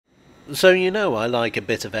So you know I like a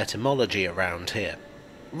bit of etymology around here.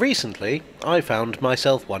 Recently, I found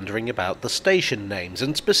myself wondering about the station names,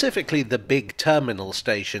 and specifically the big terminal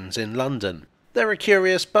stations in London. They're a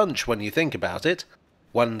curious bunch when you think about it.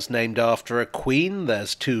 One's named after a queen,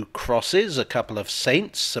 there's two crosses, a couple of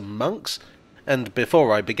saints, some monks, and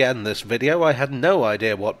before I began this video I had no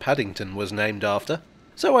idea what Paddington was named after,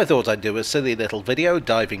 so I thought I'd do a silly little video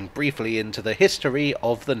diving briefly into the history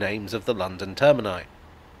of the names of the London termini.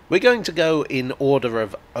 We're going to go in order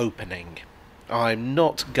of opening. I'm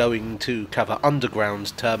not going to cover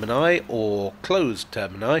underground termini or closed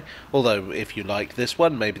termini, although if you like this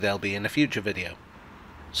one, maybe they'll be in a future video.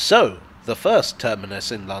 So, the first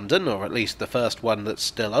terminus in London, or at least the first one that's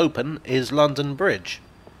still open, is London Bridge.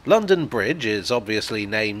 London Bridge is obviously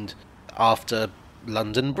named after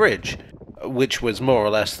London Bridge, which was more or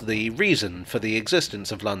less the reason for the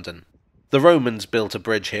existence of London. The Romans built a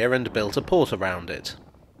bridge here and built a port around it.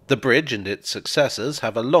 The bridge and its successors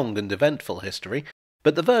have a long and eventful history,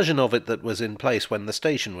 but the version of it that was in place when the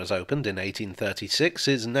station was opened in 1836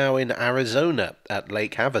 is now in Arizona at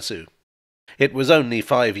Lake Havasu. It was only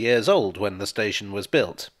 5 years old when the station was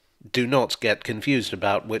built. Do not get confused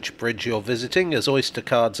about which bridge you're visiting, as Oyster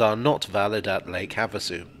cards are not valid at Lake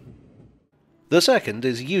Havasu. The second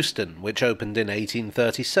is Euston, which opened in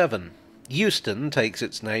 1837. Euston takes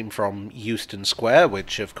its name from Euston Square,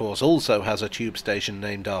 which of course also has a tube station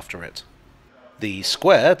named after it. The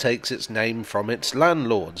square takes its name from its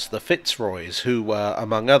landlords, the Fitzroys, who were,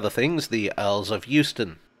 among other things, the Earls of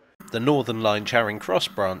Euston. The Northern Line Charing Cross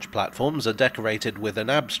branch platforms are decorated with an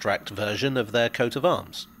abstract version of their coat of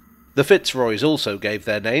arms. The Fitzroys also gave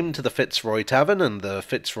their name to the Fitzroy Tavern, and the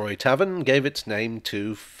Fitzroy Tavern gave its name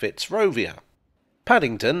to Fitzrovia.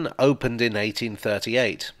 Paddington opened in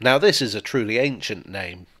 1838. Now this is a truly ancient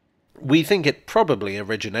name. We think it probably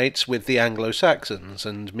originates with the Anglo-Saxons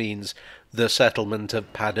and means the settlement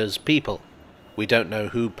of Padda's people. We don't know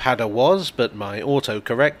who Padda was, but my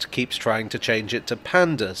autocorrect keeps trying to change it to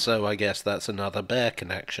Panda, so I guess that's another bear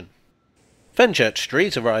connection. Fenchurch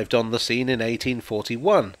Street arrived on the scene in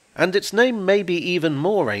 1841, and its name may be even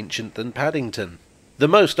more ancient than Paddington. The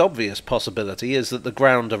most obvious possibility is that the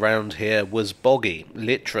ground around here was boggy,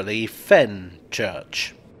 literally fen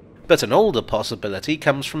church. But an older possibility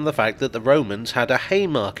comes from the fact that the Romans had a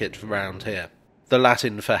haymarket around here. The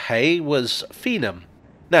Latin for hay was fenum.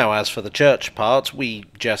 Now as for the church part, we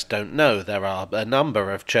just don't know. There are a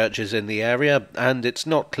number of churches in the area, and it's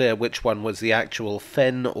not clear which one was the actual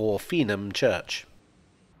fen or fenum church.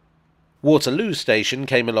 Waterloo Station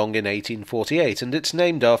came along in 1848, and it's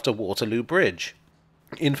named after Waterloo Bridge.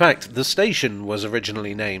 In fact, the station was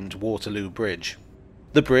originally named Waterloo Bridge.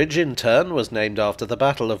 The bridge, in turn, was named after the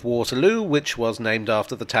Battle of Waterloo, which was named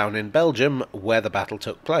after the town in Belgium where the battle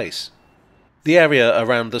took place. The area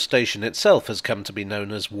around the station itself has come to be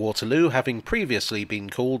known as Waterloo, having previously been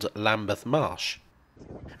called Lambeth Marsh.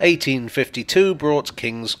 1852 brought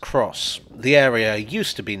King's Cross. The area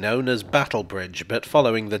used to be known as Battlebridge, but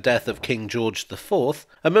following the death of King George IV,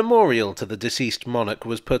 a memorial to the deceased monarch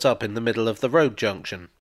was put up in the middle of the road junction.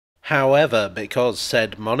 However, because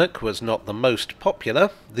said monarch was not the most popular,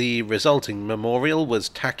 the resulting memorial was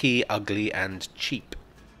tacky, ugly, and cheap.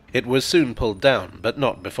 It was soon pulled down, but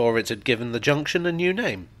not before it had given the junction a new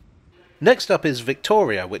name. Next up is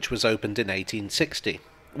Victoria, which was opened in 1860.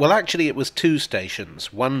 Well, actually it was two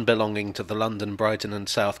stations, one belonging to the London, Brighton and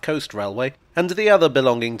South Coast Railway, and the other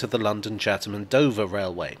belonging to the London, Chatham and Dover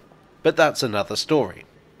Railway. But that's another story.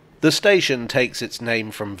 The station takes its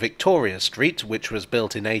name from Victoria Street, which was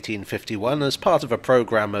built in 1851 as part of a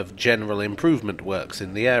programme of general improvement works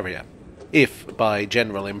in the area. If by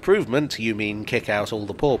general improvement you mean kick out all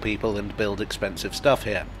the poor people and build expensive stuff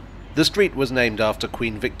here. The street was named after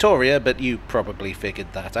Queen Victoria, but you probably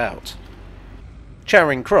figured that out.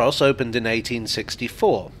 Charing Cross opened in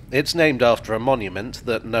 1864. It's named after a monument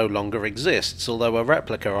that no longer exists, although a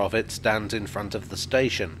replica of it stands in front of the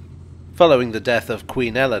station. Following the death of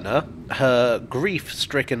Queen Eleanor, her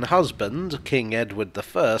grief-stricken husband, King Edward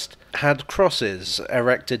I, had crosses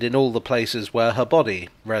erected in all the places where her body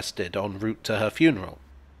rested en route to her funeral.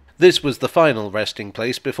 This was the final resting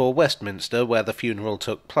place before Westminster, where the funeral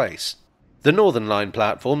took place. The Northern Line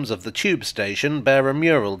platforms of the tube station bear a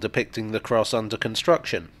mural depicting the cross under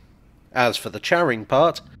construction. As for the Charing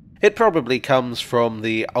part, it probably comes from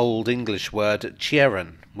the Old English word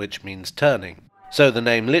Charing, which means turning. So the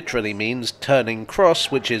name literally means turning cross,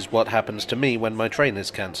 which is what happens to me when my train is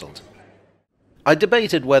cancelled. I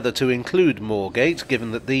debated whether to include Moorgate, given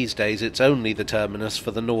that these days it's only the terminus for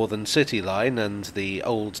the Northern City Line and the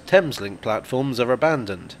old Thameslink platforms are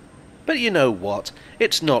abandoned. But you know what?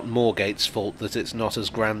 It's not Moorgate's fault that it's not as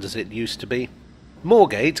grand as it used to be.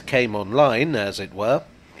 Moorgate came online, as it were,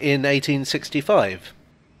 in 1865.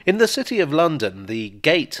 In the City of London, the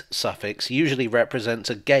gate suffix usually represents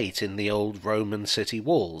a gate in the old Roman city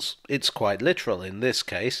walls. It's quite literal in this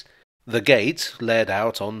case. The gate led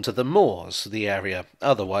out onto the moors, the area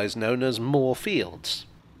otherwise known as Moor Fields.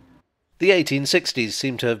 The 1860s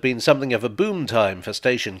seem to have been something of a boom time for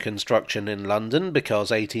station construction in London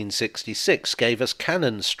because 1866 gave us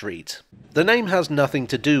Cannon Street. The name has nothing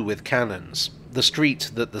to do with cannons. The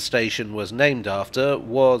street that the station was named after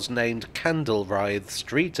was named Candlerythe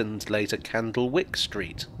Street and later Candlewick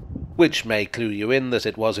Street, which may clue you in that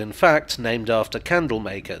it was in fact named after candle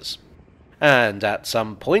makers. And at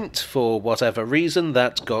some point, for whatever reason,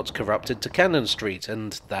 that got corrupted to Cannon Street,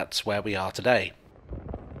 and that's where we are today.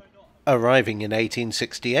 Arriving in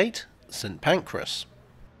 1868, St Pancras.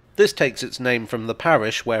 This takes its name from the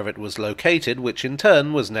parish where it was located, which in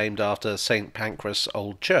turn was named after St Pancras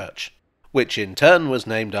Old Church, which in turn was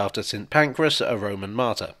named after St Pancras, a Roman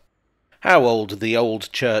martyr. How old the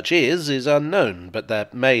old church is unknown, but there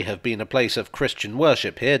may have been a place of Christian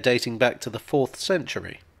worship here dating back to the 4th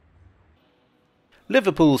century.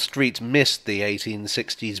 Liverpool Street missed the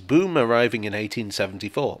 1860s boom, arriving in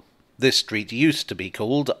 1874. This street used to be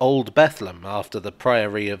called Old Bethlehem, after the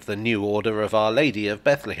Priory of the New Order of Our Lady of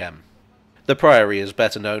Bethlehem. The Priory is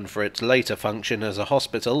better known for its later function as a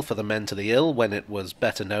hospital for the mentally ill, when it was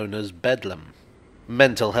better known as Bedlam.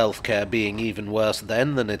 Mental health care being even worse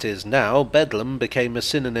then than it is now, Bedlam became a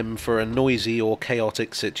synonym for a noisy or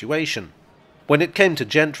chaotic situation. When it came to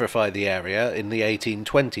gentrify the area in the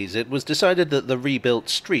 1820s, it was decided that the rebuilt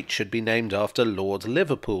street should be named after Lord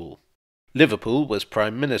Liverpool. Liverpool was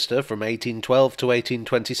Prime Minister from 1812 to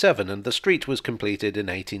 1827, and the street was completed in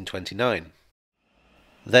 1829.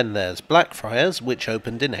 Then there's Blackfriars, which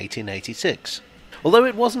opened in 1886. Although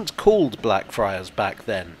it wasn't called Blackfriars back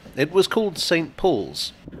then, it was called St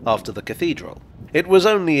Paul's, after the cathedral. It was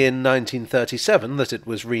only in 1937 that it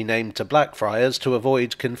was renamed to Blackfriars to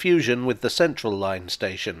avoid confusion with the Central Line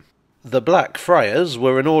station. The Black Friars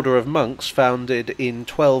were an order of monks founded in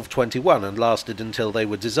 1221 and lasted until they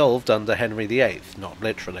were dissolved under Henry VIII, not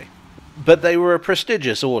literally. But they were a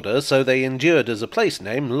prestigious order, so they endured as a place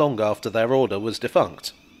name long after their order was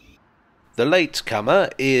defunct. The latecomer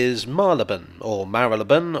is Marylebone, or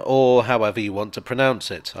Marylebone, or however you want to pronounce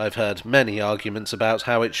it. I've heard many arguments about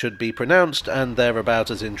how it should be pronounced, and they're about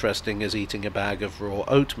as interesting as eating a bag of raw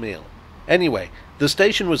oatmeal. Anyway, the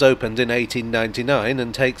station was opened in 1899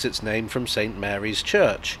 and takes its name from St Mary's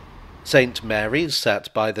Church. St Mary's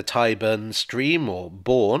sat by the Tyburn stream or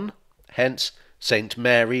Bourne, hence St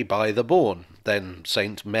Mary by the Bourne, then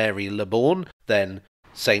St Mary le Bourne, then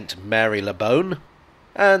St Mary le Bone,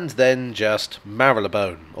 and then just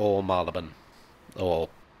Marylebone or Marylebone, or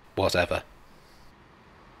whatever.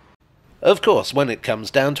 Of course, when it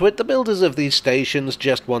comes down to it, the builders of these stations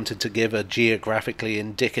just wanted to give a geographically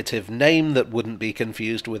indicative name that wouldn't be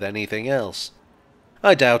confused with anything else.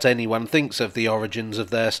 I doubt anyone thinks of the origins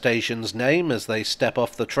of their station's name as they step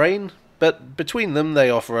off the train, but between them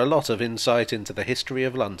they offer a lot of insight into the history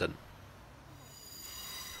of London.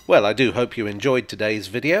 Well, I do hope you enjoyed today's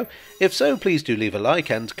video. If so, please do leave a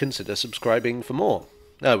like and consider subscribing for more.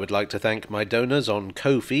 I would like to thank my donors on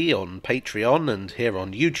Ko-fi, on Patreon, and here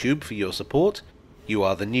on YouTube for your support. You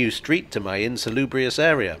are the new street to my insalubrious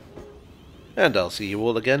area. And I'll see you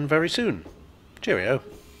all again very soon. Cheerio.